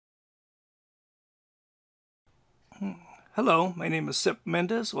Hello, my name is Sip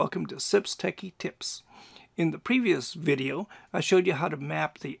Mendez. Welcome to Sip's Techie Tips. In the previous video, I showed you how to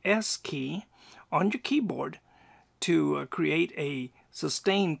map the S key on your keyboard to create a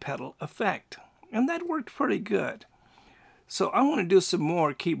sustain pedal effect. And that worked pretty good. So I want to do some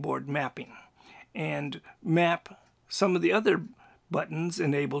more keyboard mapping and map some of the other buttons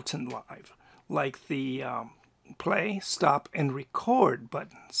in Ableton Live, like the play, stop, and record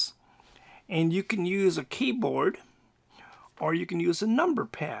buttons. And you can use a keyboard or you can use a number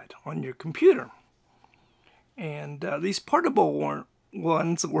pad on your computer. And these portable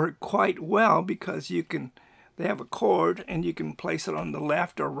ones work quite well because they have a cord and you can place it on the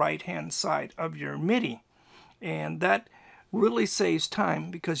left or right hand side of your MIDI. And that really saves time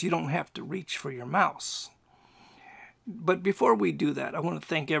because you don't have to reach for your mouse. But before we do that, I want to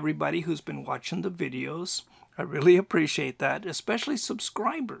thank everybody who's been watching the videos. I really appreciate that, especially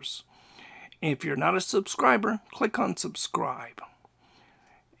subscribers. If you're not a subscriber, click on subscribe.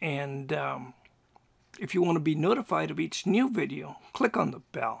 And if you want to be notified of each new video, click on the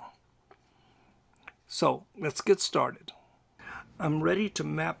bell. So let's get started. I'm ready to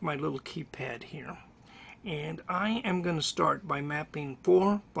map my little keypad here. And I am going to start by mapping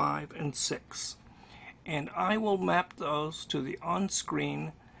 4, 5, and 6. And I will map those to the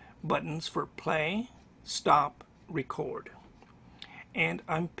on-screen buttons for play, stop, record. And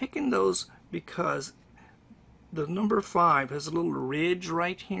I'm picking those because the number 5 has a little ridge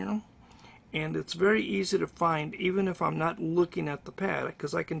right here, and it's very easy to find even if I'm not looking at the pad,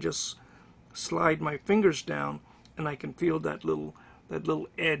 because I can just slide my fingers down and I can feel that little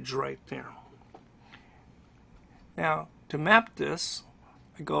edge right there. Now to map this,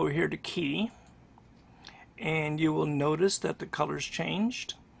 I go over here to key, and you will notice that the color's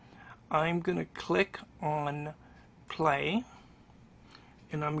changed. I'm going to click on play,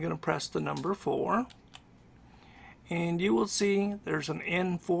 and I'm going to press the number 4, and you will see there's an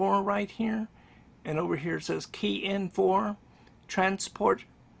N4 right here, and over here it says key N4 transport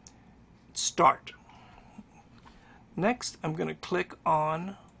start. Next I'm going to click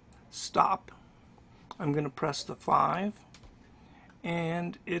on stop. I'm going to press the 5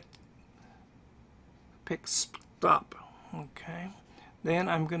 and it picks stop. Okay, then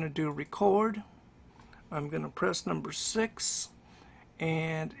I'm going to do record. I'm going to press number 6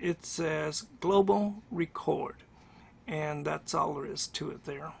 and it says global record, and that's all there is to it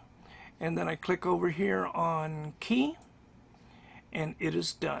there. And then I click over here on key and it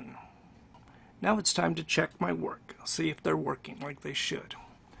is done. Now it's time to check my work, see if they're working like they should.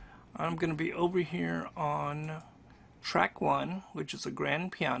 I'm going to be over here on track 1, which is a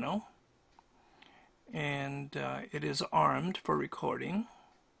grand piano, and it is armed for recording.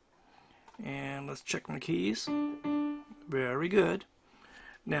 And let's check my keys. Very good.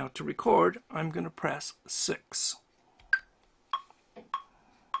 Now to record, I'm going to press 6.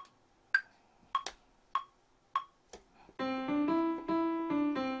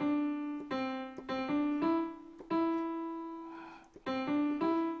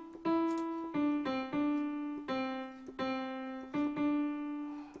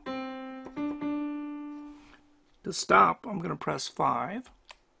 To stop, I'm going to press 5.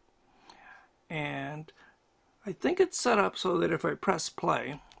 And I think it's set up so that if I press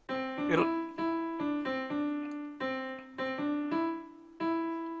play, it'll...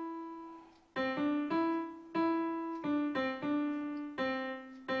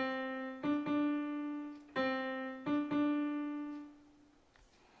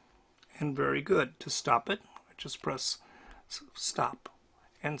 And very good. To stop it, I just press stop.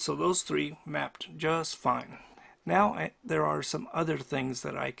 And so those 3 mapped just fine. Now there are some other things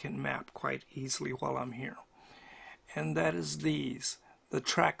that I can map quite easily while I'm here. And that is these, the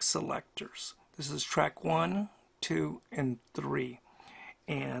track selectors. This is track 1, 2, and 3.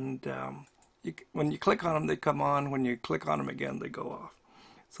 And when you click on them, they come on. When you click on them again, they go off.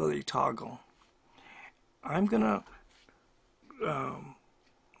 So they toggle. I'm going to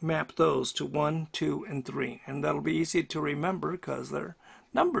map those to 1, 2, and 3. And that'll be easy to remember because they're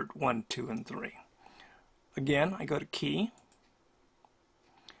numbered 1, 2, and 3. Again, I go to key,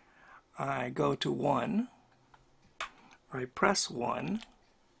 I go to 1, I press 1,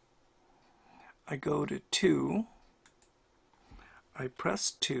 I go to 2, I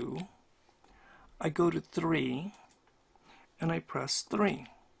press 2, I go to 3, and I press 3.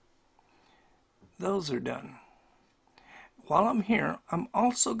 Those are done. While I'm here, I'm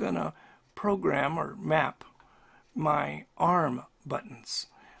also going to program or map my arm buttons.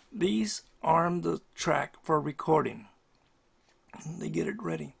 These arm the track for recording. They get it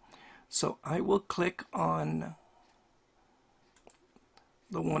ready. So I will click on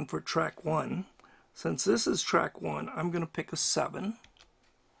the one for track 1. Since this is track 1, I'm going to pick a 7.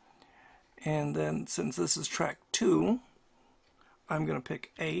 And then since this is track 2, I'm going to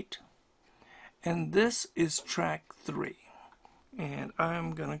pick 8. And this is track 3. And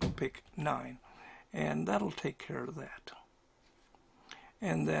I'm going to pick 9. And that'll take care of that.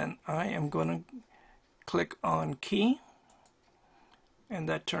 And then I am going to click on key, and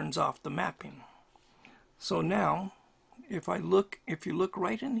that turns off the mapping. So now, if you look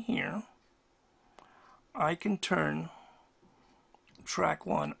right in here, I can turn track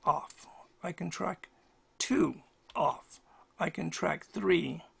 1 off. I can track 2 off. I can track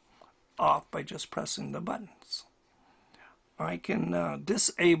 3 off by just pressing the buttons. I can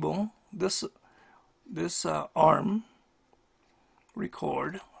disable this arm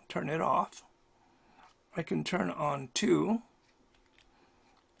record, turn it off. I can turn on 2.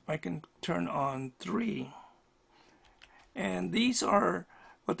 I can turn on 3. And these are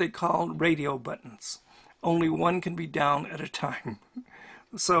what they call radio buttons. Only one can be down at a time.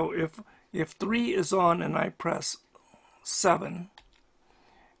 So if 3 is on and I press 7,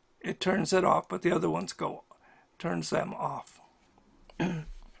 it turns it off, but the other ones turns them off.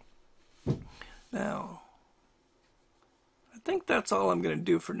 Now, I think that's all I'm going to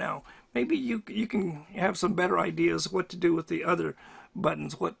do for now. Maybe you can have some better ideas what to do with the other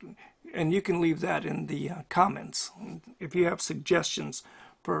buttons, and you can leave that in the comments if you have suggestions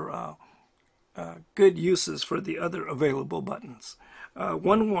for good uses for the other available buttons.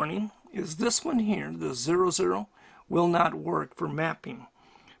 One warning is this one here, the 00, will not work for mapping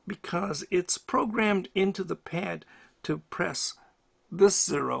because it's programmed into the pad to press this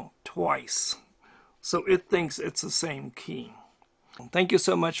 0 twice. So it thinks it's the same key. Thank you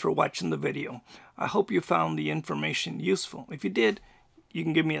so much for watching the video. I hope you found the information useful. If you did, you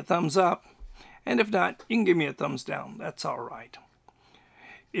can give me a thumbs up. And if not, you can give me a thumbs down. That's all right.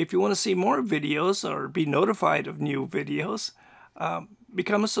 If you want to see more videos or be notified of new videos,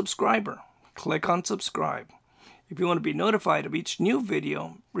 become a subscriber. Click on subscribe. If you want to be notified of each new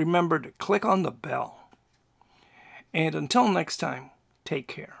video, remember to click on the bell. And until next time, take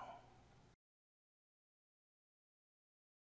care.